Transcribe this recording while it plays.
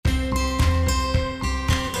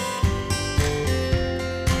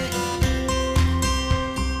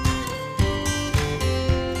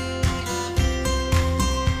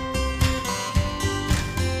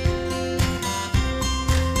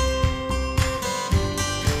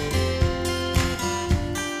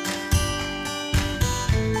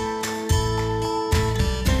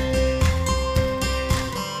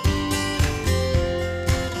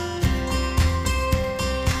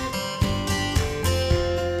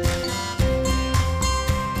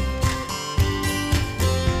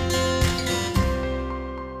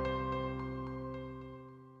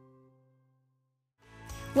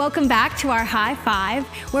Welcome back to our High Five,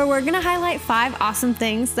 where we're going to highlight 5 awesome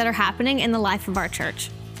things that are happening in the life of our church.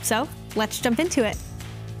 So let's jump into it.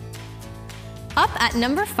 Up at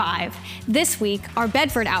number 5, this week, our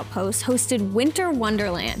Bedford outpost hosted Winter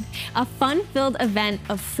Wonderland, a fun-filled event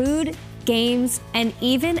of food, games, and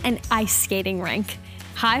even an ice skating rink.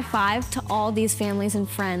 High five to all these families and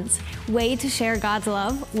friends. Way to share God's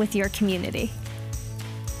love with your community.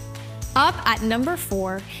 Up at number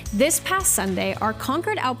 4, this past Sunday, our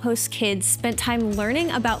Concord Outpost kids spent time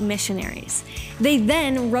learning about missionaries. They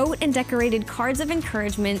then wrote and decorated cards of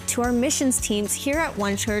encouragement to our missions teams here at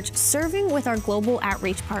One Church, serving with our global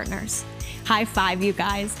outreach partners. High five, you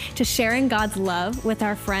guys, to sharing God's love with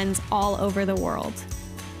our friends all over the world.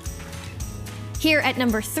 Here at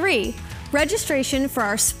number 3, registration for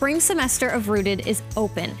our spring semester of Rooted is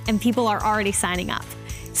open, and people are already signing up.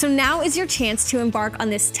 So now is your chance to embark on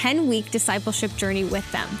this 10-week discipleship journey with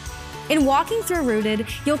them. In walking through Rooted,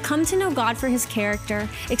 you'll come to know God for His character,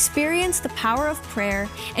 experience the power of prayer,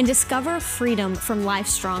 and discover freedom from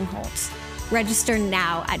life's strongholds. Register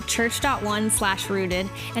now at church.one/rooted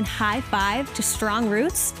and high five to strong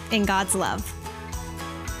roots in God's love.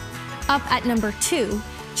 Up at number 2,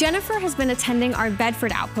 Jennifer has been attending our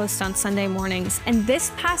Bedford outpost on Sunday mornings, and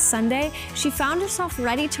this past Sunday, she found herself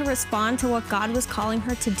ready to respond to what God was calling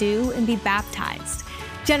her to do and be baptized.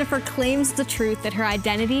 Jennifer claims the truth that her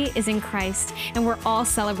identity is in Christ, and we're all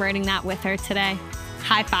celebrating that with her today.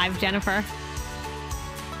 High five, Jennifer.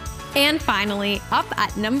 And finally, up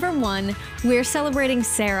at number 1, we're celebrating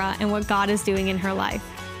Sarah and what God is doing in her life.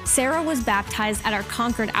 Sarah was baptized at our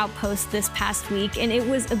Concord outpost this past week, and it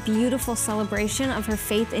was a beautiful celebration of her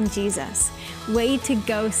faith in Jesus. Way to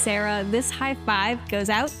go, Sarah. This high five goes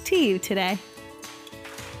out to you today.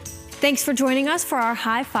 Thanks for joining us for our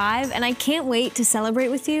High Five, and I can't wait to celebrate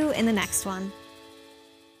with you in the next one.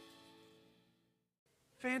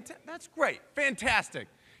 That's great. Fantastic.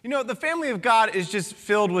 You know, the family of God is just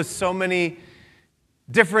filled with so many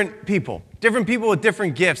different people with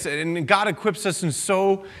different gifts, and God equips us in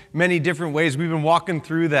so many different ways. We've been walking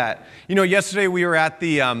through that. You know, yesterday we were at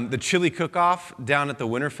the chili cook-off down at the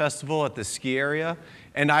Winter Festival at the ski area,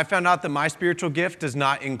 and I found out that my spiritual gift does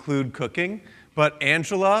not include cooking, but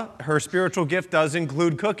Angela, her spiritual gift does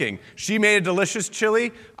include cooking. She made a delicious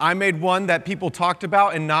chili. I made one that people talked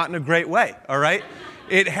about, and not in a great way, all right?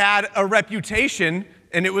 It had a reputation,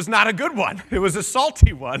 and it was not a good one. It was a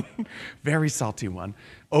salty one, very salty one,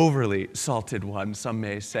 overly salted one, some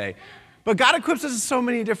may say. But God equips us in so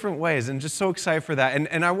many different ways, and just so excited for that.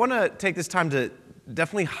 And I want to take this time to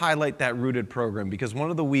definitely highlight that Rooted program, because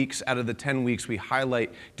one of the weeks out of the 10 weeks, we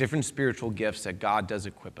highlight different spiritual gifts that God does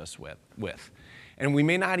equip us with. And we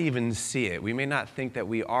may not even see it. We may not think that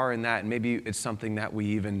we are in that, and maybe it's something that we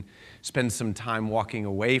even spend some time walking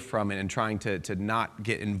away from it and trying to not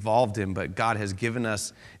get involved in, but God has given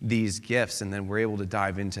us these gifts, and then we're able to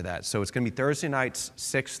dive into that. So it's going to be Thursday nights,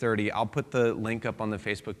 6:30. I'll put the link up on the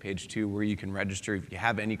Facebook page too, where you can register. If you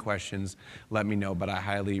have any questions, let me know, but I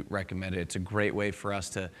highly recommend it. It's a great way for us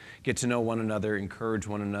to get to know one another, encourage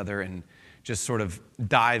one another, and just sort of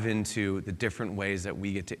dive into the different ways that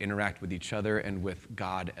we get to interact with each other and with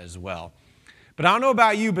God as well. But I don't know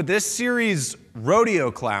about you, but this series, Rodeo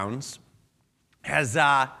Clowns, has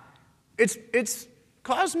it's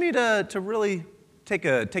caused me to really take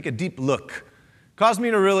a deep look. Caused me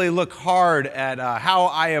to really look hard at how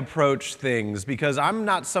I approach things, because I'm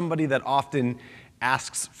not somebody that often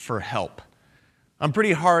asks for help. I'm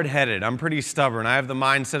pretty hard-headed. I'm pretty stubborn. I have the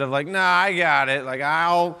mindset of like, nah, I got it. Like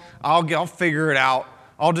I'll figure it out.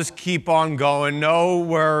 I'll just keep on going. No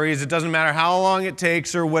worries. It doesn't matter how long it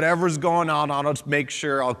takes or whatever's going on. I'll just make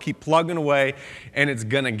sure I'll keep plugging away, and it's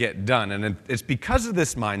gonna get done. And it's because of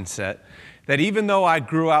this mindset that even though I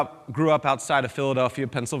grew up outside of Philadelphia,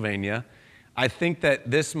 Pennsylvania, I think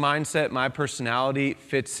that this mindset, my personality,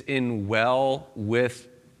 fits in well with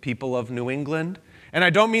people of New England. And I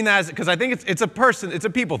don't mean that because I think it's a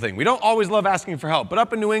people thing. We don't always love asking for help, but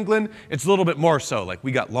up in New England, it's a little bit more so. Like,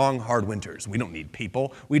 we got long, hard winters. We don't need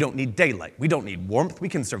people. We don't need daylight. We don't need warmth. We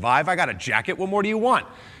can survive. I got a jacket. What more do you want?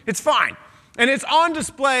 It's fine. And it's on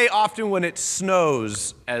display often when it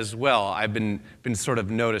snows as well. I've been sort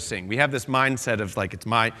of noticing. We have this mindset of like, it's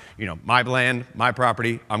my land, my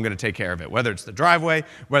property, I'm going to take care of it. Whether it's the driveway,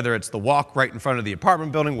 whether it's the walk right in front of the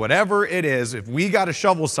apartment building, whatever it is, if we got to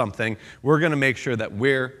shovel something, we're going to make sure that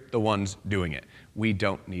we're the ones doing it. We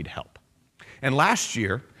don't need help. And last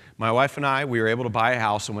year, my wife and I, we were able to buy a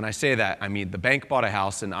house. And when I say that, I mean the bank bought a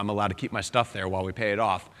house and I'm allowed to keep my stuff there while we pay it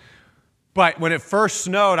off. But when it first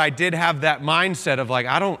snowed, I did have that mindset of like,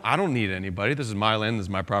 I don't need anybody. This is my land, this is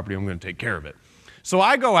my property, I'm going to take care of it. So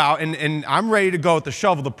I go out and I'm ready to go with the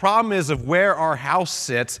shovel. The problem is of where our house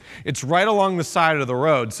sits, it's right along the side of the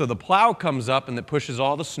road. So the plow comes up and it pushes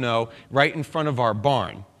all the snow right in front of our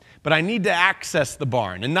barn. But I need to access the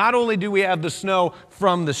barn. And not only do we have the snow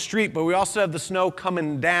from the street, but we also have the snow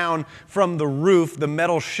coming down from the roof, the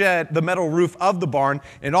metal shed, the metal roof of the barn.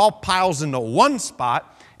 It all piles into one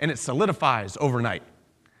spot and it solidifies overnight.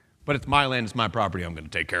 But it's my land, it's my property, I'm going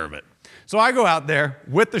to take care of it. So I go out there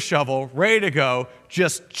with the shovel, ready to go,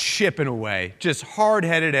 just chipping away, just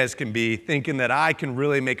hard-headed as can be, thinking that I can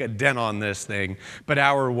really make a dent on this thing. But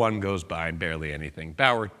hour 1 goes by and barely anything.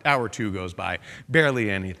 Hour 2 goes by, barely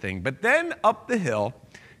anything. But then up the hill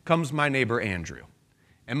comes my neighbor Andrew.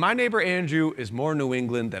 And my neighbor Andrew is more New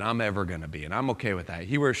England than I'm ever going to be, and I'm okay with that.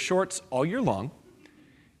 He wears shorts all year long.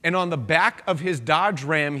 And on the back of his Dodge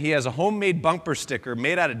Ram, he has a homemade bumper sticker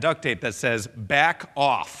made out of duct tape that says, "Back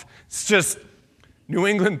off." It's just New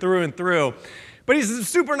England through and through. But he's a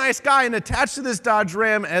super nice guy, and attached to this Dodge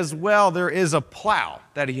Ram as well, there is a plow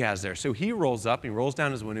that he has there. So he rolls up, he rolls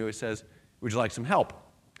down his window, he says, "Would you like some help?"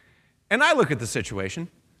 And I look at the situation,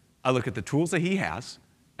 I look at the tools that he has,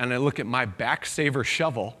 and I look at my back-saver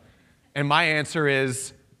shovel, and my answer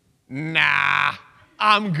is, "Nah,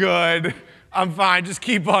 I'm good. I'm fine, just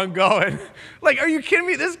keep on going." Like, are you kidding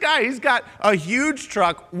me? This guy, he's got a huge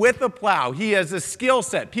truck with a plow. He has a skill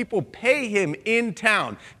set. People pay him in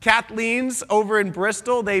town. Kathleen's over in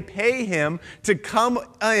Bristol, they pay him to come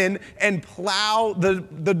in and plow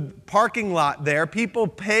the parking lot there. People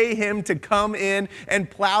pay him to come in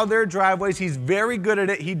and plow their driveways. He's very good at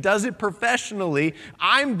it. He does it professionally.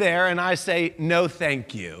 I'm there and I say, "No,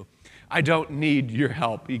 thank you. I don't need your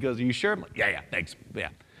help." He goes, "Are you sure?" I'm like, yeah, thanks, yeah.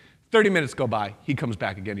 30 minutes go by. He comes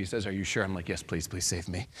back again. He says, "Are you sure?" I'm like, "Yes, please save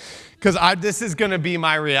me." Because this is going to be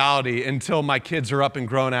my reality until my kids are up and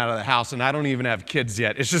grown out of the house, and I don't even have kids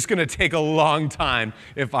yet. It's just going to take a long time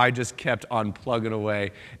if I just kept on plugging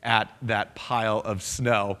away at that pile of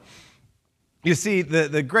snow. You see,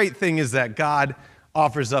 the great thing is that God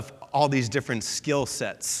offers us all these different skill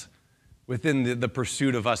sets within the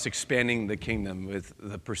pursuit of us expanding the kingdom, with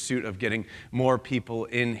the pursuit of getting more people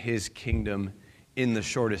in his kingdom in the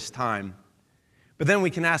shortest time. But then we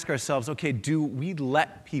can ask ourselves, okay, do we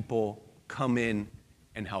let people come in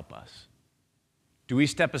and help us? Do we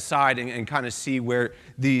step aside and kind of see where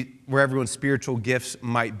everyone's spiritual gifts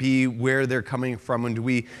might be, where they're coming from, and do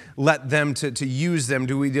we let them to use them?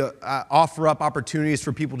 Do we offer up opportunities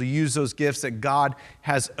for people to use those gifts that God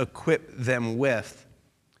has equipped them with?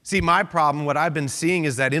 See, my problem, what I've been seeing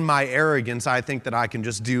is that in my arrogance, I think that I can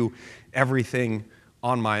just do everything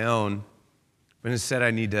on my own. But instead, I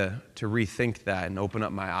need to rethink that and open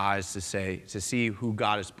up my eyes to see who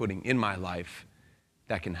God is putting in my life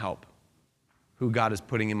that can help. Who God is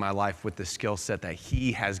putting in my life with the skill set that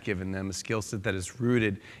he has given them, a skill set that is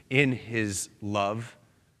rooted in his love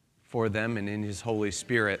for them and in his Holy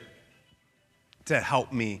Spirit to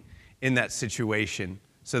help me in that situation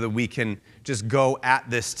so that we can just go at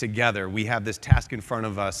this together. We have this task in front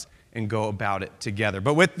of us and go about it together.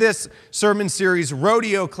 But with this sermon series,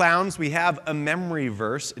 Rodeo Clowns, we have a memory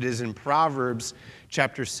verse. It is in Proverbs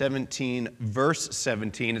chapter 17, verse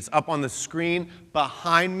 17. It's up on the screen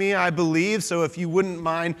behind me, I believe. So if you wouldn't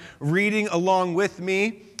mind reading along with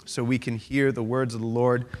me so we can hear the words of the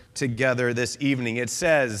Lord together this evening. It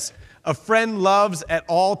says, "A friend loves at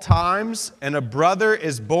all times, and a brother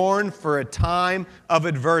is born for a time of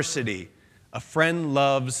adversity." A friend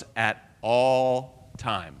loves at all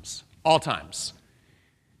times. All times.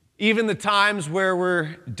 Even the times where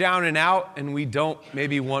we're down and out and we don't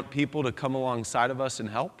maybe want people to come alongside of us and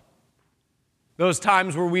help. Those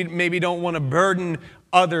times where we maybe don't want to burden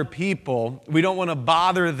other people. We don't want to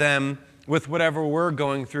bother them with whatever we're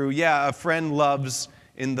going through. Yeah, a friend loves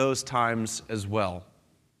in those times as well.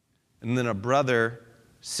 And then a brother,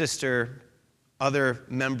 sister, other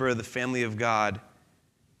member of the family of God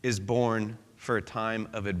is born for a time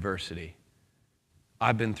of adversity.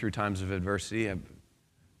 I've been through times of adversity. I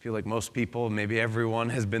feel like most people, maybe everyone,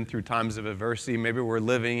 has been through times of adversity. Maybe we're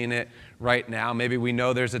living in it right now. Maybe we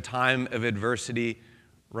know there's a time of adversity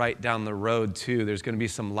right down the road too. There's going to be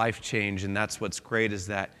some life change, and that's what's great is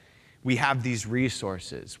that we have these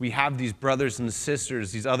resources. We have these brothers and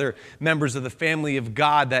sisters, these other members of the family of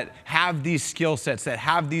God that have these skill sets, that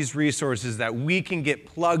have these resources that we can get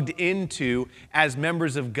plugged into as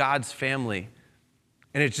members of God's family.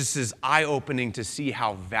 And it just is eye-opening to see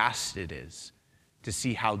how vast it is, to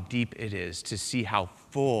see how deep it is, to see how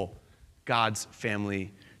full God's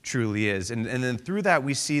family truly is. And then through that,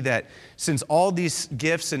 we see that since all these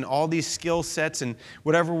gifts and all these skill sets and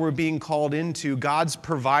whatever we're being called into, God's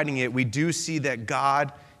providing it, we do see that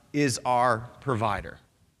God is our provider.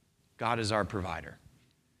 God is our provider.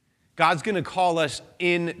 God's going to call us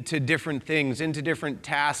into different things, into different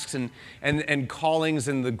tasks and callings.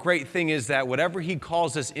 And the great thing is that whatever he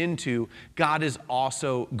calls us into, God is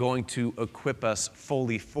also going to equip us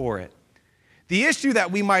fully for it. The issue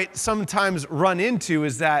that we might sometimes run into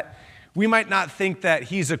is that we might not think that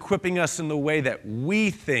he's equipping us in the way that we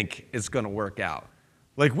think is going to work out.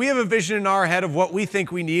 Like we have a vision in our head of what we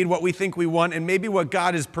think we need, what we think we want, and maybe what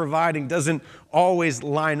God is providing doesn't always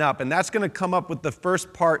line up. And that's going to come up with the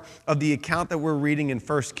first part of the account that we're reading in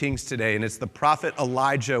 1 Kings today, and it's the prophet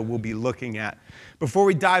Elijah we'll be looking at. Before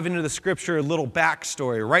we dive into the scripture, a little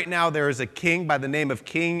backstory. Right now there is a king by the name of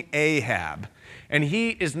King Ahab. And he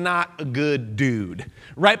is not a good dude.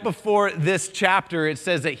 Right before this chapter, it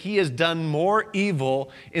says that he has done more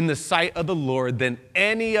evil in the sight of the Lord than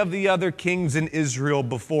any of the other kings in Israel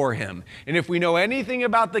before him. And if we know anything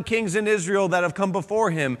about the kings in Israel that have come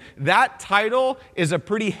before him, that title is a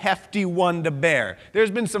pretty hefty one to bear.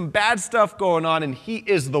 There's been some bad stuff going on, and he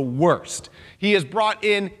is the worst. He is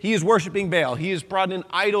worshiping Baal. He has brought in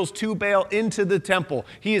idols to Baal into the temple.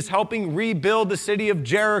 He is helping rebuild the city of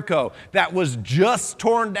Jericho that was just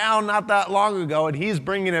torn down not that long ago, and he's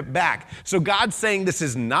bringing it back. So God's saying, this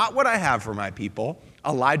is not what I have for my people.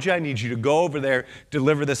 Elijah, I need you to go over there,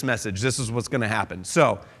 deliver this message. This is what's going to happen.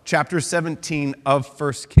 So, chapter 17 of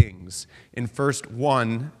 1 Kings. In verse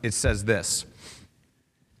 1, it says this.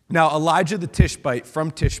 Now Elijah the Tishbite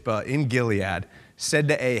from Tishbe in Gilead said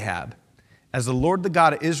to Ahab, as the Lord the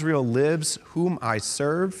God of Israel lives, whom I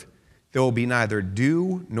serve, there will be neither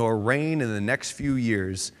dew nor rain in the next few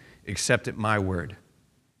years, except at my word.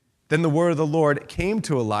 Then the word of the Lord came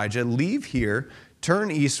to Elijah, leave here,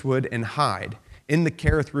 turn eastward, and hide in the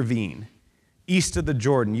Kerith ravine, east of the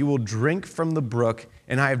Jordan. You will drink from the brook,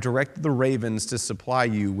 and I have directed the ravens to supply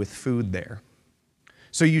you with food there.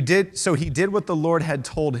 So he did what the Lord had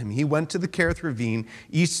told him. He went to the Kerith ravine,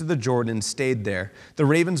 east of the Jordan, and stayed there. The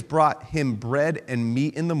ravens brought him bread and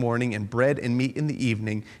meat in the morning, and bread and meat in the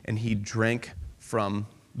evening, and he drank from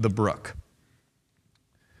the brook.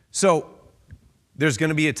 So there's going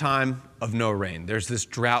to be a time of no rain. There's this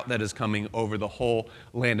drought that is coming over the whole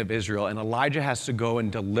land of Israel, and Elijah has to go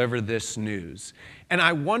and deliver this news. And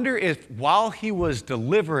I wonder if while he was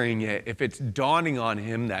delivering it, if it's dawning on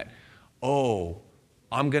him that,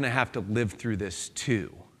 I'm going to have to live through this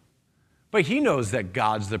too. But he knows that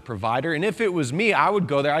God's the provider. And if it was me, I would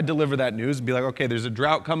go there, I'd deliver that news and be like, okay, there's a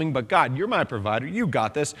drought coming, but God, you're my provider. You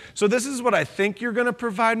got this. So this is what I think you're going to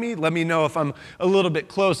provide me. Let me know if I'm a little bit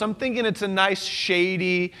close. I'm thinking it's a nice,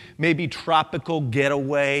 shady, maybe tropical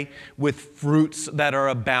getaway with fruits that are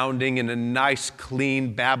abounding in a nice,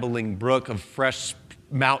 clean, babbling brook of fresh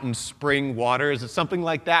mountain spring water. Is it something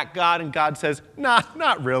like that, God? And God says, nah,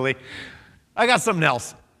 not really. I got something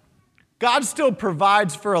else. God still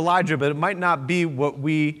provides for Elijah, but it might not be what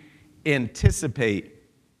we anticipate.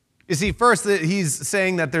 You see, first, he's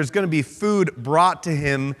saying that there's going to be food brought to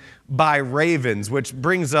him by ravens, which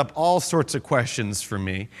brings up all sorts of questions for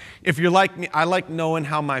me. If you're like me, I like knowing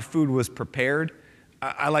how my food was prepared.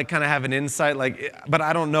 I like kind of have an insight, but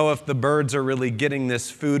I don't know if the birds are really getting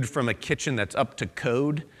this food from a kitchen that's up to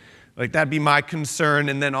code. Like, that'd be my concern.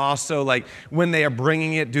 And then also, when they are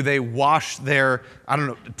bringing it, do they wash their,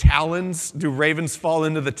 talons? Do ravens fall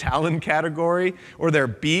into the talon category? Or their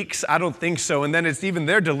beaks? I don't think so. And then it's even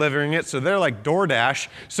they're delivering it, so they're like DoorDash.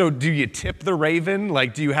 So do you tip the raven?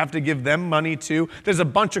 Do you have to give them money too? There's a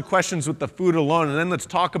bunch of questions with the food alone. And then let's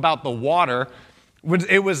talk about the water.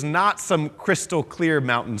 It was not some crystal clear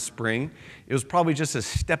mountain spring. It was probably just a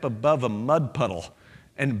step above a mud puddle,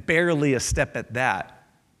 and barely a step at that.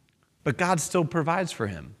 But God still provides for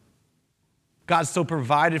him. God still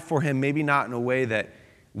provided for him, maybe not in a way that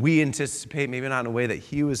we anticipate, maybe not in a way that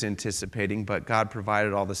he was anticipating, but God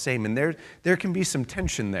provided all the same. And there can be some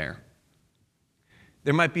tension there.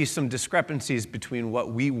 There might be some discrepancies between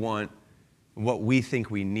what we want and what we think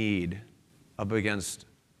we need up against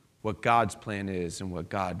what God's plan is and what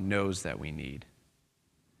God knows that we need.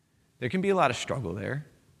 There can be a lot of struggle there.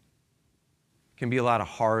 There can be a lot of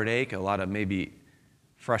heartache, a lot of maybe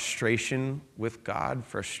frustration with God,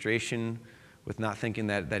 frustration with not thinking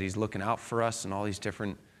that he's looking out for us and all these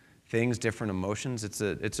different things, different emotions. It's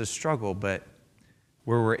a struggle, but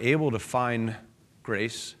where we're able to find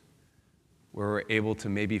grace, where we're able to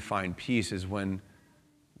maybe find peace is when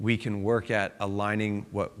we can work at aligning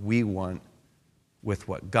what we want with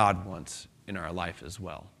what God wants in our life as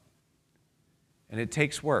well. And it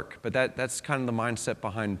takes work, but that's kind of the mindset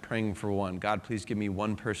behind praying for one. God, please give me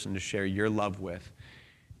one person to share your love with.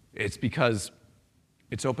 It's because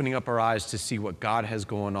it's opening up our eyes to see what God has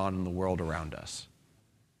going on in the world around us.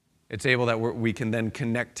 It's able that we can then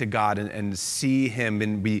connect to God and see him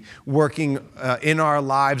and be working in our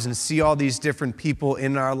lives and see all these different people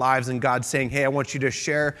in our lives, and God saying, hey, I want you to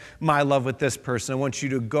share my love with this person. I want you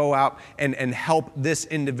to go out and help this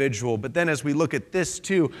individual. But then as we look at this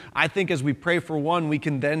too, I think as we pray for one, we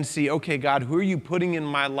can then see, okay, God, who are you putting in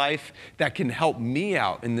my life that can help me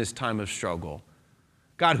out in this time of struggle?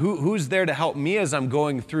 God, who's there to help me as I'm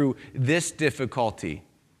going through this difficulty?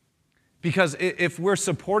 Because if we're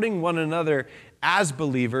supporting one another as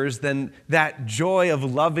believers, then that joy of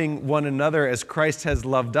loving one another as Christ has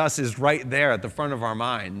loved us is right there at the front of our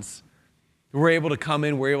minds. We're able to come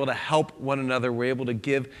in, we're able to help one another, we're able to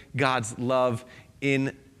give God's love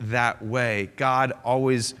in that way. God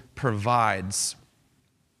always provides,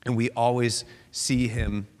 and we always see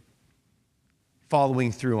him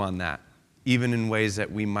following through on that, even in ways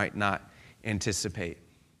that we might not anticipate.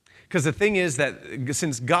 Because the thing is that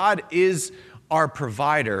since God is our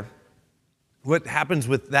provider, what happens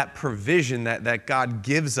with that provision that God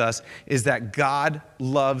gives us is that God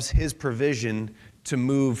loves his provision to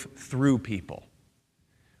move through people.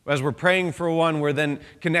 As we're praying for one, we're then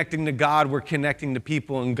connecting to God, we're connecting to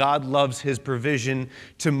people, and God loves his provision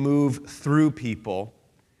to move through people.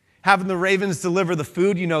 Having the ravens deliver the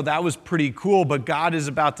food, that was pretty cool, but God is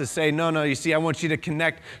about to say, no, you see, I want you to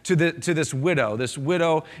connect to this widow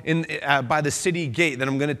by the city gate that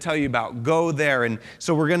I'm going to tell you about. Go there. And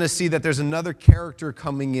so we're going to see that there's another character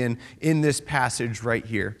coming in this passage right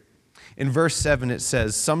here. In verse 7, it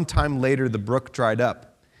says, sometime later the brook dried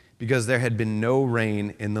up because there had been no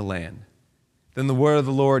rain in the land. Then the word of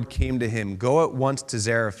the Lord came to him, go at once to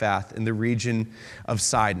Zarephath in the region of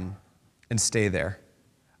Sidon and stay there.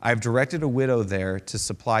 I have directed a widow there to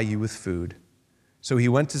supply you with food. So he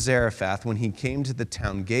went to Zarephath. When he came to the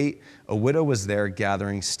town gate, a widow was there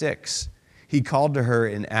gathering sticks. He called to her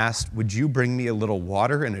and asked, would you bring me a little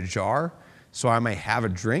water in a jar so I may have a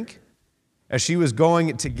drink? As she was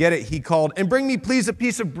going to get it, he called, and bring me please a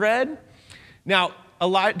piece of bread. Now,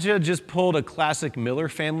 Elijah just pulled a classic Miller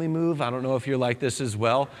family move. I don't know if you're like this as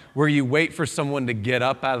well, where you wait for someone to get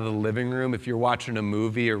up out of the living room if you're watching a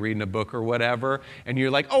movie or reading a book or whatever, and you're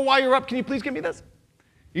like, oh, while you're up, can you please give me this?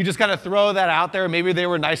 You just kind of throw that out there. Maybe they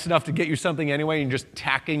were nice enough to get you something anyway, and you're just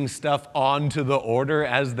tacking stuff onto the order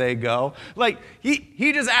as they go. Like,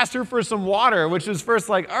 he just asked her for some water, which was first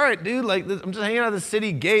like, all right, dude, like, I'm just hanging out at the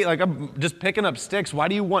city gate. Like, I'm just picking up sticks. Why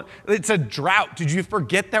do you want, it's a drought. Did you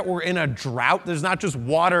forget that we're in a drought? There's not just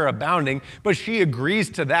water abounding, but she agrees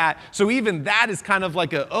to that. So even that is kind of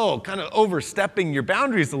like kind of overstepping your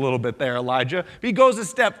boundaries a little bit there, Elijah. He goes a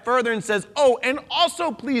step further and says, oh, and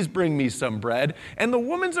also please bring me some bread. And the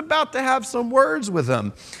woman's about to have some words with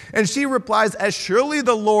him. And she replies, as surely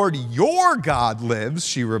the Lord your God lives,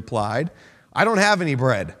 she replied, I don't have any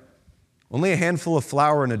bread, only a handful of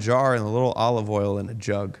flour in a jar and a little olive oil in a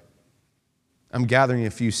jug. I'm gathering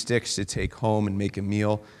a few sticks to take home and make a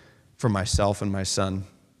meal for myself and my son,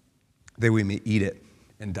 that we may eat it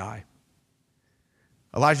and die.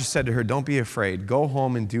 Elijah said to her, don't be afraid. Go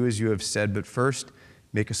home and do as you have said, but first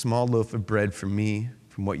make a small loaf of bread for me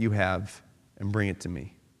from what you have and bring it to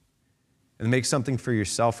me. And make something for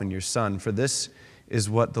yourself and your son, for this is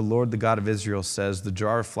what the Lord, the God of Israel, says, the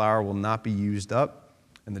jar of flour will not be used up,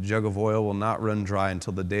 and the jug of oil will not run dry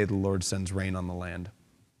until the day the Lord sends rain on the land.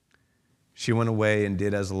 She went away and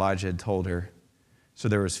did as Elijah had told her. So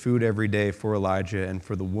there was food every day for Elijah and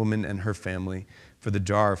for the woman and her family, for the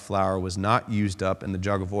jar of flour was not used up, and the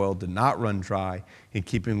jug of oil did not run dry, in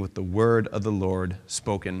keeping with the word of the Lord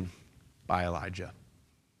spoken by Elijah.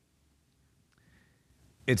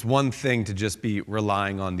 It's one thing to just be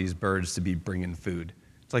relying on these birds to be bringing food.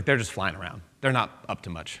 It's like they're just flying around. They're not up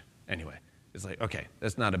to much anyway. It's like, okay,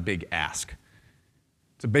 that's not a big ask.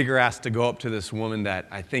 It's a bigger ask to go up to this woman that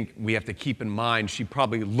I think we have to keep in mind. She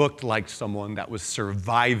probably looked like someone that was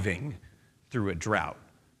surviving through a drought.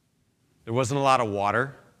 There wasn't a lot of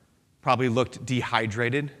water, probably looked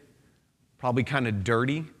dehydrated, probably kind of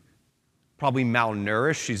dirty, probably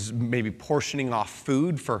malnourished. She's maybe portioning off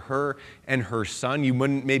food for her and her son. You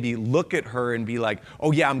wouldn't maybe look at her and be like,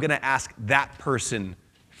 oh yeah, I'm going to ask that person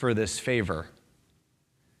for this favor.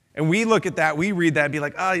 And we look at that, we read that and be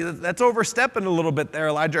like, oh, that's overstepping a little bit there,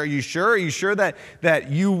 Elijah. Are you sure? Are you sure that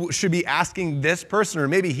you should be asking this person? Or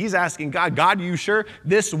maybe he's asking God, are you sure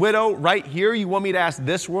this widow right here, you want me to ask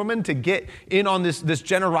this woman to get in on this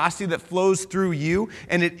generosity that flows through you?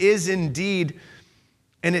 And it is indeed.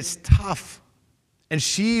 And it's tough. And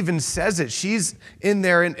she even says it. She's in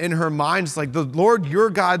there in her mind. It's like, the Lord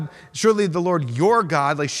your God, surely the Lord your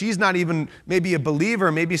God. Like, she's not even maybe a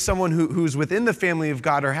believer, maybe someone who's within the family of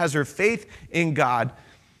God or has her faith in God.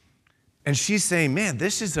 And she's saying, man,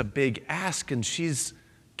 this is a big ask, and she's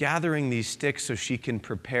gathering these sticks so she can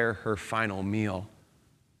prepare her final meal.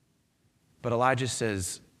 But Elijah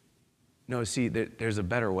says, no, see, there's a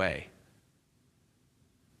better way.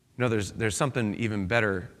 No, there's something even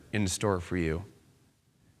better in store for you.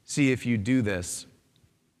 See, if you do this,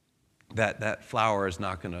 that flour is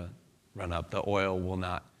not going to run up. The oil will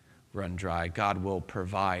not run dry. God will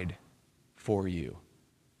provide for you,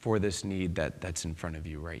 for this need that's in front of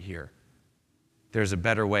you right here. There's a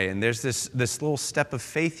better way. And there's this little step of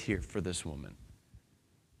faith here for this woman.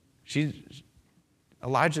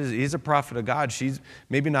 Elijah, he's a prophet of God. She's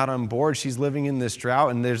maybe not on board. She's living in this drought,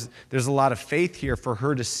 and there's a lot of faith here for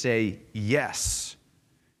her to say yes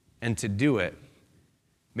and to do it.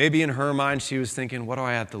 Maybe in her mind she was thinking, what do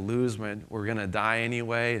I have to lose? We're going to die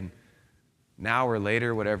anyway, and now or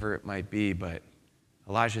later, whatever it might be. But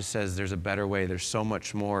Elijah says there's a better way. There's so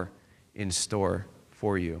much more in store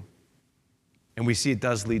for you. And we see it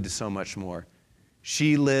does lead to so much more.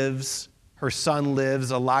 She lives. Her son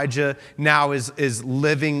lives. Elijah now is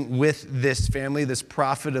living with this family, this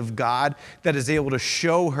prophet of God that is able to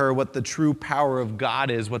show her what the true power of God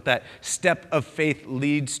is, what that step of faith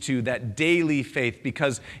leads to, that daily faith.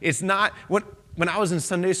 Because it's not, when I was in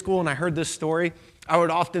Sunday school and I heard this story, I would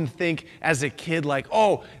often think as a kid like,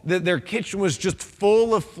 oh, their kitchen was just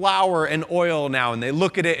full of flour and oil now. And they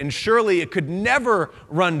look at it and surely it could never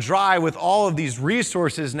run dry with all of these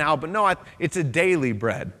resources now. But no, it's a daily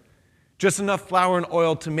bread. Just enough flour and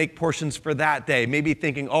oil to make portions for that day. Maybe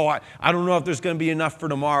thinking, oh, I don't know if there's going to be enough for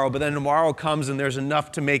tomorrow, but then tomorrow comes and there's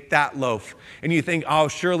enough to make that loaf. And you think, oh,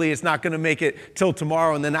 surely it's not going to make it till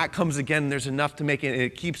tomorrow. And then that comes again and there's enough to make it. And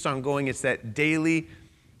it keeps on going. It's that daily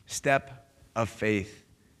step of faith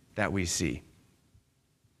that we see.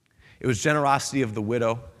 It was generosity of the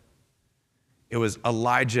widow. It was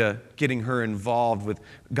Elijah getting her involved with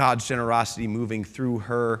God's generosity moving through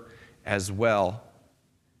her as well.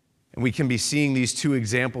 And we can be seeing these two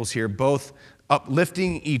examples here, both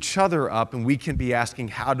uplifting each other up, and we can be asking,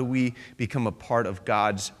 how do we become a part of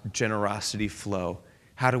God's generosity flow?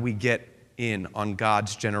 How do we get in on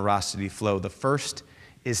God's generosity flow? The first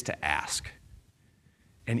is to ask.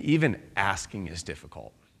 And even asking is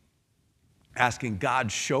difficult. Asking God,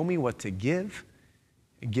 show me what to give,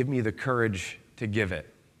 and give me the courage to give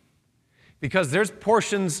it. Because there's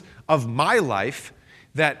portions of my life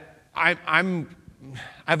that I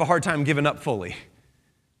have a hard time giving up fully.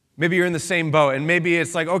 Maybe you're in the same boat, and maybe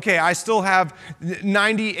it's like, okay, I still have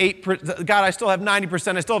 98%, God, I still have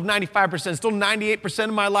 90%, I still have 95%, still 98%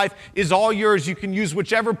 of my life is all yours. You can use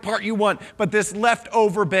whichever part you want, but this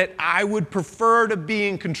leftover bit, I would prefer to be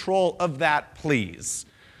in control of that, please.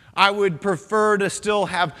 I would prefer to still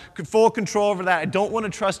have full control over that. I don't want to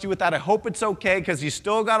trust you with that. I hope it's okay because you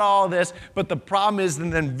still got all of this. But the problem is,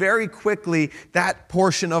 and then very quickly, that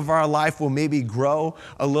portion of our life will maybe grow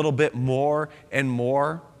a little bit more and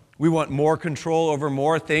more. We want more control over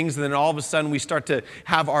more things. And then all of a sudden, we start to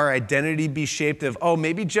have our identity be shaped of, oh,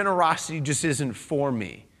 maybe generosity just isn't for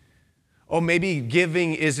me. Oh, maybe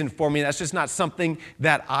giving isn't for me. That's just not something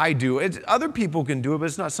that I do. Other people can do it, but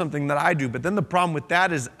it's not something that I do. But then the problem with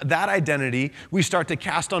that is that identity we start to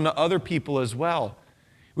cast onto other people as well.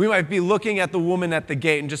 We might be looking at the woman at the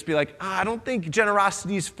gate and just be like, I don't think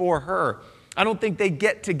generosity is for her. I don't think they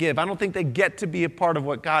get to give. I don't think they get to be a part of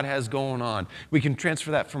what God has going on. We can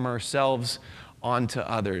transfer that from ourselves onto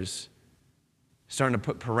others. Starting to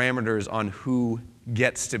put parameters on who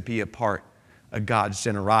gets to be a part of God's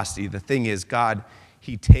generosity. The thing is, God,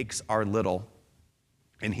 He takes our little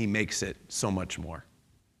and He makes it so much more.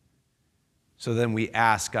 So then we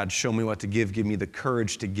ask, God, show me what to give me the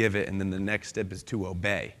courage to give it, and then the next step is to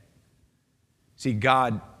obey. See,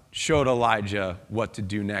 God showed Elijah what to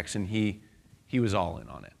do next, and he was all in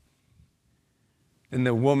on it. And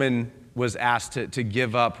the woman was asked to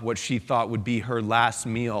give up what she thought would be her last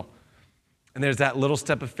meal. And there's that little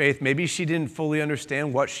step of faith. Maybe she didn't fully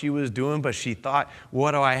understand what she was doing, but she thought,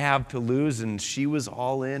 what do I have to lose? And she was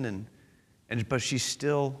all in, but she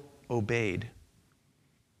still obeyed,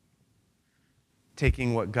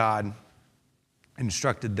 taking what God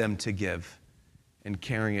instructed them to give and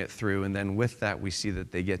carrying it through. And then with that, we see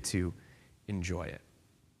that they get to enjoy it.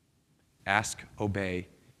 Ask, obey,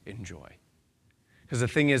 enjoy. Because the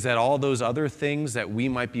thing is that all those other things that we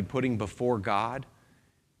might be putting before God,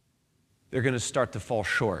 they're going to start to fall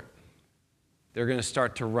short. They're going to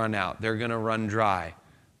start to run out. They're going to run dry.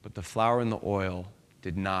 But the flour and the oil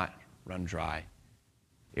did not run dry.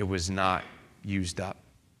 It was not used up.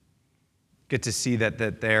 Get to see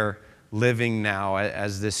that their living now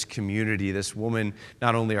as this community. This woman,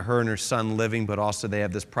 not only are her and her son living, but also they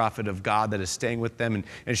have this prophet of God that is staying with them,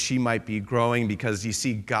 and she might be growing because you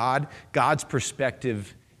see, God's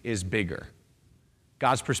perspective is bigger.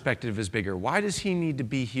 God's perspective is bigger. Why does he need to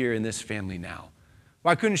be here in this family now?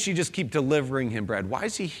 Why couldn't she just keep delivering him bread? Why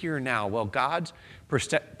is he here now? Well, God's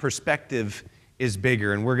perspective is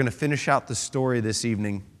bigger, and we're going to finish out the story this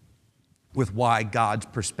evening with why God's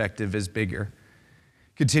perspective is bigger.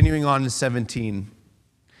 Continuing on in 17,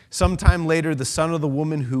 sometime later, the son of the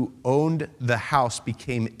woman who owned the house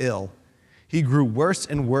became ill. He grew worse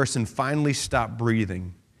and worse and finally stopped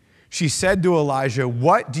breathing. She said to Elijah,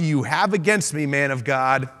 "What do you have against me, man of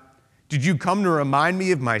God? Did you come to remind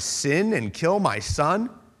me of my sin and kill my son?"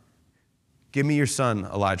 "Give me your son,"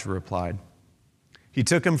 Elijah replied. He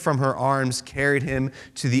took him from her arms, carried him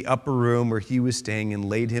to the upper room where he was staying, and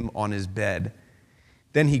laid him on his bed.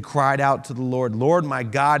 Then he cried out to the Lord, "Lord, my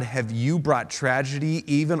God, have you brought tragedy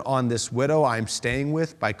even on this widow I am staying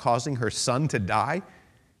with by causing her son to die?"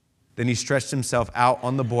 Then he stretched himself out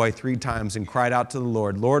on the boy 3 times and cried out to the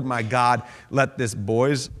Lord, "Lord, my God, let this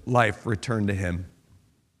boy's life return to him."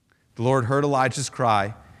 The Lord heard Elijah's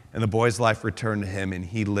cry, and the boy's life returned to him, and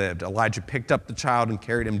he lived. Elijah picked up the child and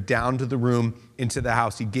carried him down to the room into the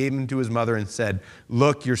house. He gave him to his mother and said,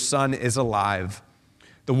 "Look, your son is alive."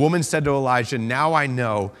 The woman said to Elijah, "Now I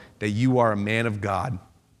know that you are a man of God,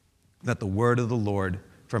 that the word of the Lord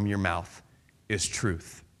from your mouth is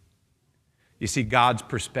truth." You see, God's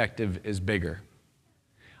perspective is bigger.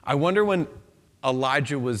 I wonder when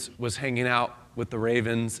Elijah was hanging out with the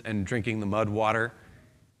ravens and drinking the mud water,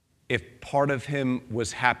 if part of him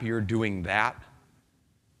was happier doing that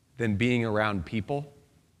than being around people.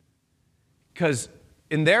 Because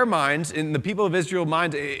in their minds, in the people of Israel's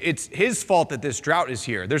minds, it's his fault that this drought is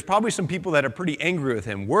here. There's probably some people that are pretty angry with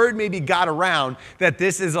him. Word maybe got around that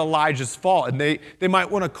this is Elijah's fault, and they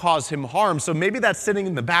might want to cause him harm. So maybe that's sitting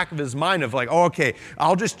in the back of his mind of like, oh, okay,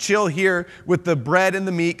 I'll just chill here with the bread and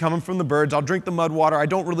the meat coming from the birds. I'll drink the mud water. I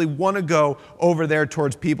don't really want to go over there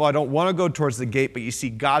towards people. I don't want to go towards the gate. But you see,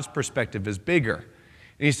 God's perspective is bigger.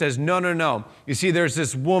 And he says, no. You see, there's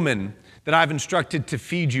this woman that I've instructed to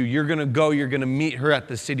feed you. You're going to go. You're going to meet her at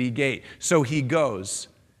the city gate. So he goes.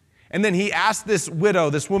 And then he asks this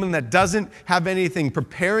widow, this woman that doesn't have anything,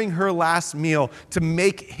 preparing her last meal, to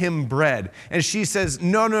make him bread. And she says,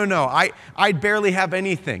 no. I barely have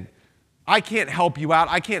anything. I can't help you out.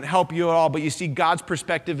 I can't help you at all. But you see, God's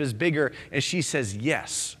perspective is bigger. And she says,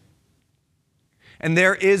 yes. And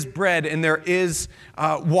there is bread, and there is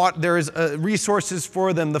resources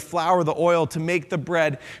for them, the flour, the oil to make the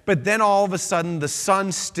bread. But then all of a sudden, the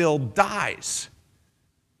son still dies.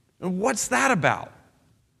 And what's that about?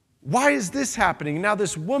 Why is this happening? Now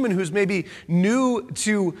this woman who's maybe new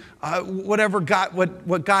to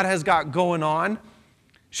what God has got going on,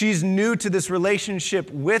 she's new to this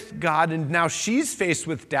relationship with God, and now she's faced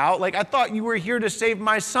with doubt. Like, I thought you were here to save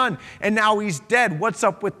my son, and now he's dead. What's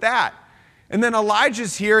up with that? And then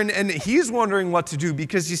Elijah's here, and he's wondering what to do,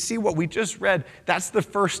 because you see what we just read, that's the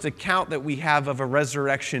first account that we have of a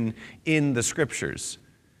resurrection in the scriptures.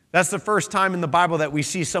 That's the first time in the Bible that we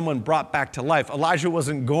see someone brought back to life. Elijah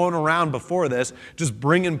wasn't going around before this, just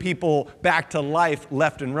bringing people back to life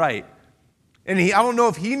left and right. And I don't know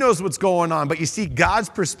if he knows what's going on, but you see, God's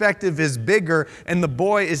perspective is bigger, and the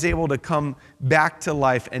boy is able to come back to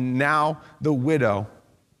life. And now the widow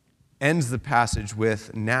ends the passage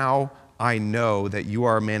with, "Now I know that you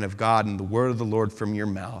are a man of God, and the word of the Lord from your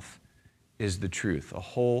mouth is the truth." A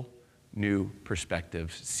whole new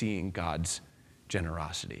perspective, seeing God's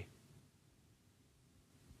generosity.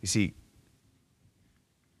 You see,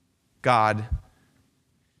 God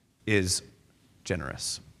is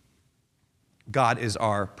generous. God is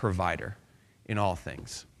our provider in all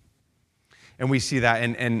things. And we see that,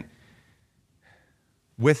 and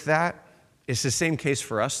with that, it's the same case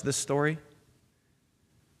for us, this story.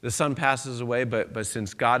 The son passes away, but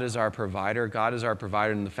since God is our provider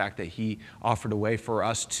in the fact that he offered a way for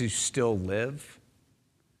us to still live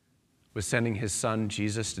with sending his son,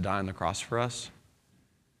 Jesus, to die on the cross for us.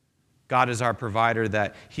 God is our provider,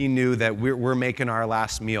 that he knew that we're making our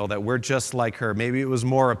last meal, that we're just like her. Maybe it was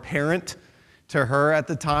more apparent to her at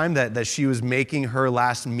the time that she was making her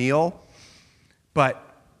last meal,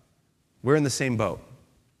 but we're in the same boat.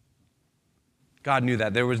 God knew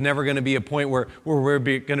that. There was never going to be a point where we're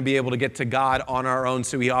going to be able to get to God on our own,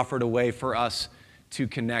 so he offered a way for us to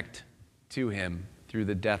connect to him through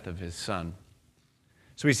the death of his son.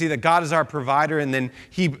 So we see that God is our provider, and then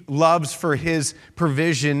he loves for his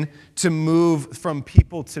provision to move from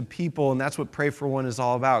people to people, and that's what Pray for One is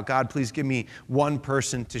all about. God, please give me one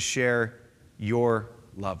person to share your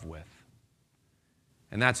love with.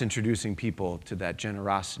 And that's introducing people to that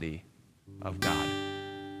generosity of God.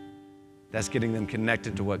 That's getting them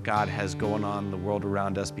connected to what God has going on in the world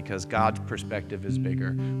around us, because God's perspective is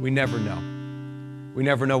bigger. We never know. We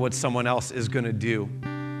never know what someone else is going to do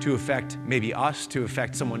to affect maybe us, to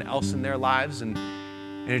affect someone else in their lives, and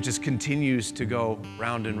it just continues to go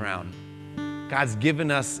round and round. God's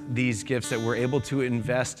given us these gifts that we're able to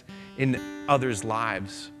invest in others'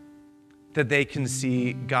 lives, that they can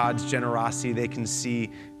see God's generosity, they can see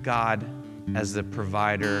God as the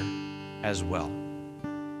provider as well.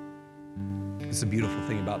 It's the beautiful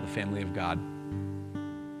thing about the family of God.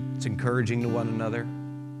 It's encouraging to one another,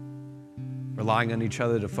 relying on each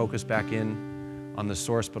other to focus back in on the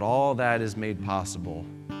source, but all that is made possible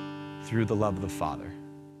through the love of the Father.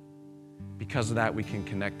 Because of that, we can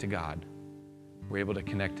connect to God. We're able to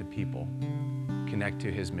connect to people, connect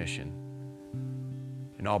to His mission,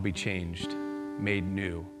 and all be changed, made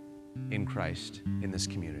new in Christ in this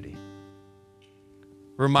community.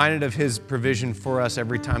 We're reminded of His provision for us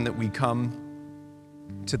every time that we come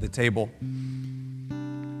to the table.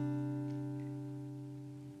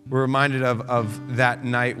 We're reminded of that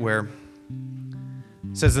night where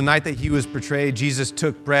it says, the night that He was betrayed, Jesus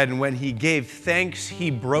took bread, and when He gave thanks,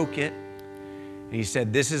 He broke it. And He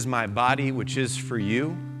said, "This is my body, which is for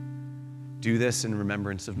you. Do this in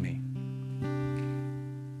remembrance of me."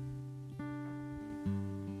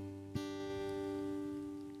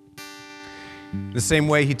 The same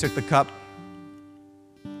way He took the cup.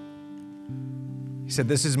 He said,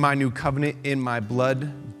 "This is my new covenant in my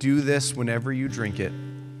blood. Do this whenever you drink it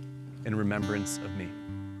in remembrance of me."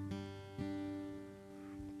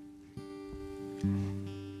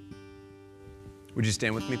 Would you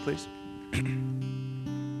stand with me, please?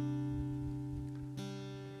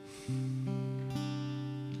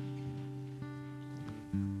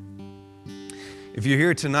 If you're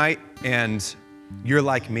here tonight and you're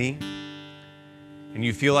like me, and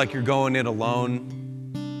you feel like you're going it alone,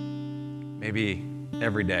 maybe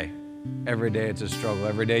every day. Every day it's a struggle.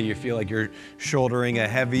 Every day you feel like you're shouldering a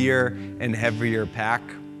heavier and heavier pack,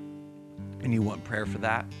 and you want prayer for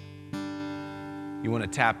that. You want to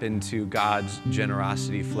tap into God's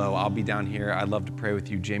generosity flow. I'll be down here. I'd love to pray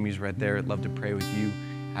with you. Jamie's right there. I'd love to pray with you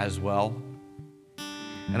as well.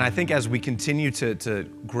 And I think as we continue to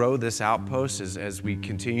grow this outpost, as we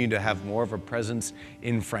continue to have more of a presence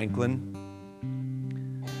in Franklin,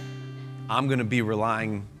 I'm going to be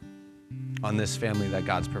relying on this family that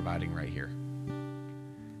God's providing right here.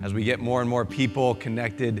 As we get more and more people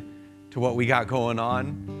connected to what we got going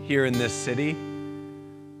on here in this city,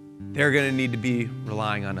 they're going to need to be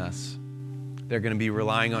relying on us. They're going to be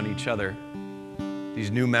relying on each other.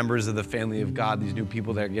 These new members of the family of God, these new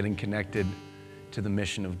people that are getting connected to the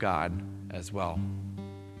mission of God as well.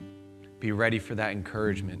 Be ready for that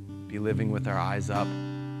encouragement. Be living with our eyes up,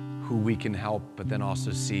 who we can help, but then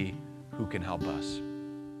also see who can help us.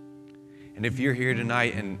 And if you're here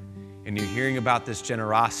tonight and you're hearing about this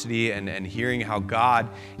generosity and hearing how God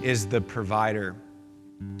is the provider,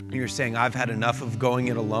 and you're saying, I've had enough of going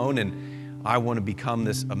it alone, and I want to become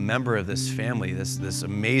a member of this family, this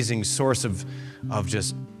amazing source of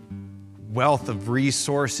just wealth of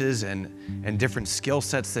resources and different skill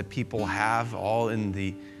sets that people have, all in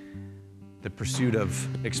the pursuit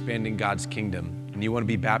of expanding God's kingdom. And you want to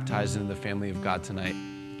be baptized into the family of God tonight.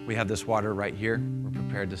 We have this water right here. We're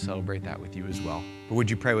prepared to celebrate that with you as well. But would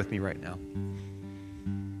you pray with me right now?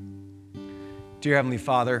 Dear Heavenly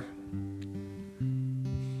Father,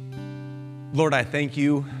 Lord, I thank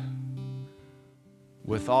you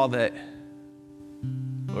with all that,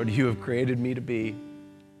 Lord, you have created me to be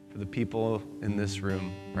for the people in this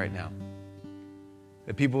room right now.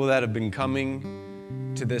 The people that have been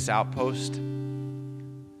coming to this outpost,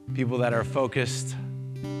 people that are focused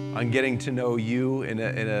on getting to know you in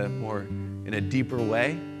a deeper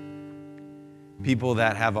way, people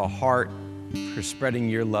that have a heart for spreading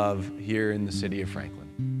your love here in the city of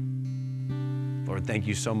Franklin. Lord, thank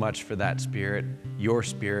you so much for that spirit, your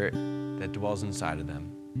spirit that dwells inside of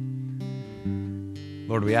them.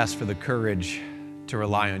 Lord, we ask for the courage to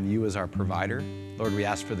rely on you as our provider. Lord, we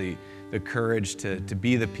ask for the courage to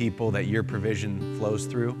be the people that your provision flows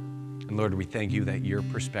through. And Lord, we thank you that your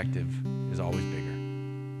perspective is always bigger.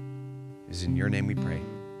 It is in your name we pray.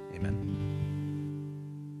 Amen.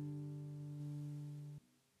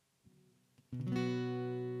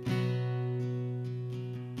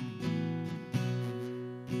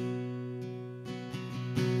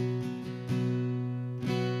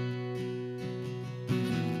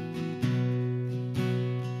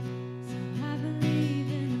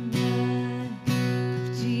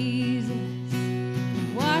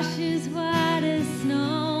 Washes white as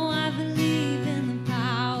snow. I believe in the power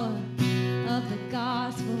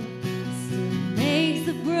gospel still makes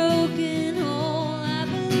the broken whole. I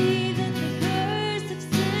believe that the curse of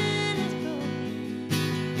sin is broken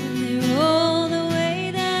when they roll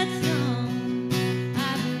away that stone. I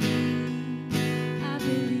believe, I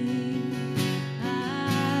believe,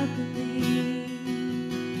 I believe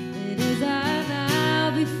that as I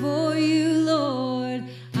bow before you, Lord,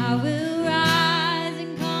 I will rise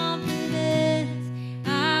in confidence.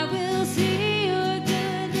 I will see your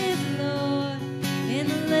goodness, Lord, in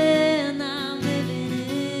the land I'm living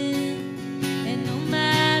in. And no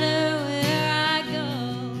matter where I go,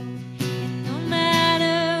 and no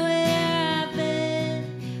matter where I've been,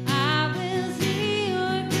 I will see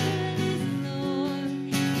your goodness, Lord,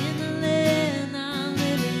 in the land I'm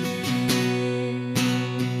living in.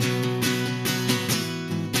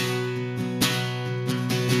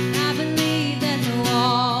 I believe that the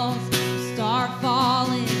walls start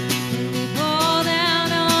falling when we fall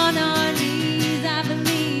down on our knees. I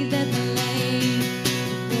believe that the lame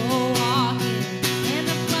will go walking and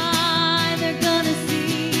the blind are gonna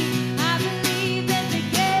see. I believe that the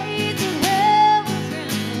gates of hell will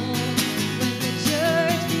tremble when the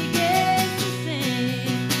church begins to sing.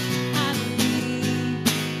 I believe,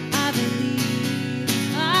 I believe,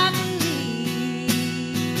 I believe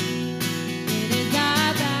that as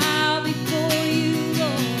I bow before you,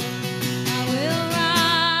 Lord, I will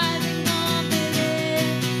rise in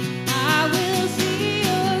confidence. I will see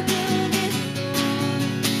your goodness, Lord,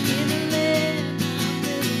 in the land I'm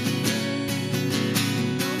living in.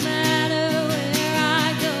 No matter where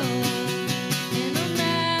I go, and no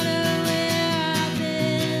matter where I've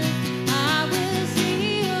been, I will see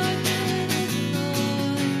your goodness,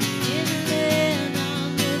 Lord, in the land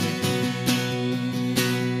I'm living in.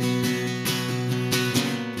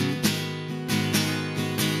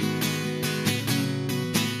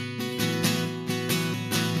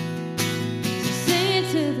 Sing it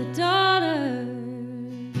to the daughters,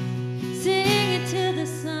 sing it to the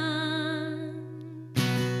son,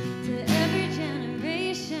 to every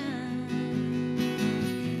generation.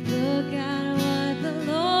 Look at what the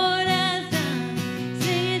Lord has done.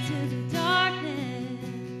 Sing it to the darkness,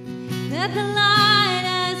 that the light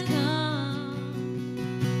has come.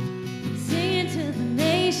 Sing it to the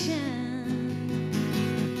nation.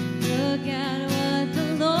 Look at what the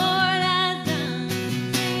Lord has done.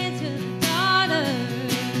 Sing it to the daughters.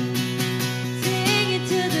 Sing it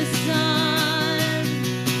to the son.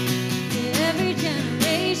 To every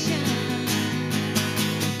generation.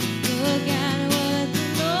 Look at what the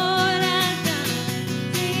Lord has done.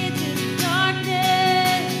 Sing it to the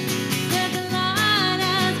darkness, that the light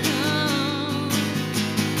has come.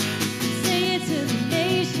 Sing it to the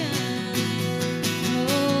nation.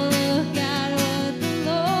 Oh, look at what the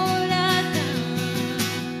Lord has done.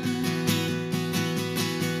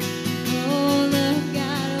 Oh, look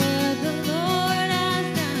at what the Lord has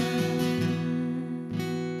done.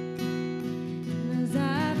 And as I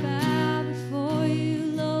bow before you,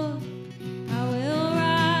 Lord, I will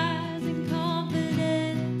rise in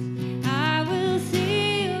confidence. I will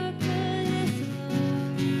see your goodness,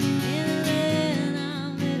 Lord, in the land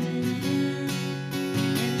I'm living in.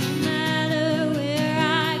 And no matter where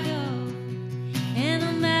I go, and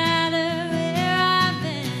no matter where I've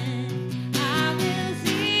been, I will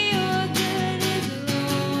see your goodness,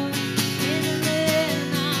 Lord, in the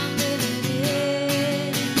land I'm living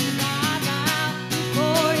in. As I bow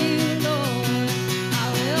before you, Lord, I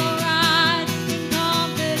will rise in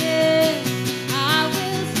confidence. I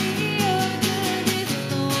will see your goodness,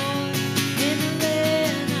 Lord, in the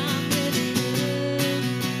land I'm living in.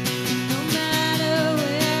 No matter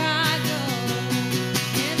where I go,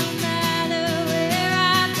 and no matter where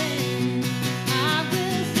I've been, I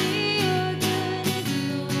will see your goodness,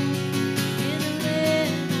 Lord, in the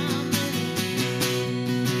land I'm living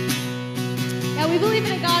in. Yeah, we believe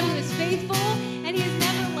in a God who is faithful, and He has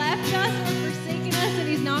never left us or forsaken us, and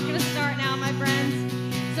He's not going to start now, my friends.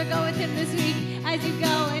 So go with Him this week as you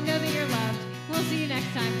go and know that you're loved. We'll see you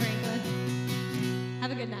next time, Franklin.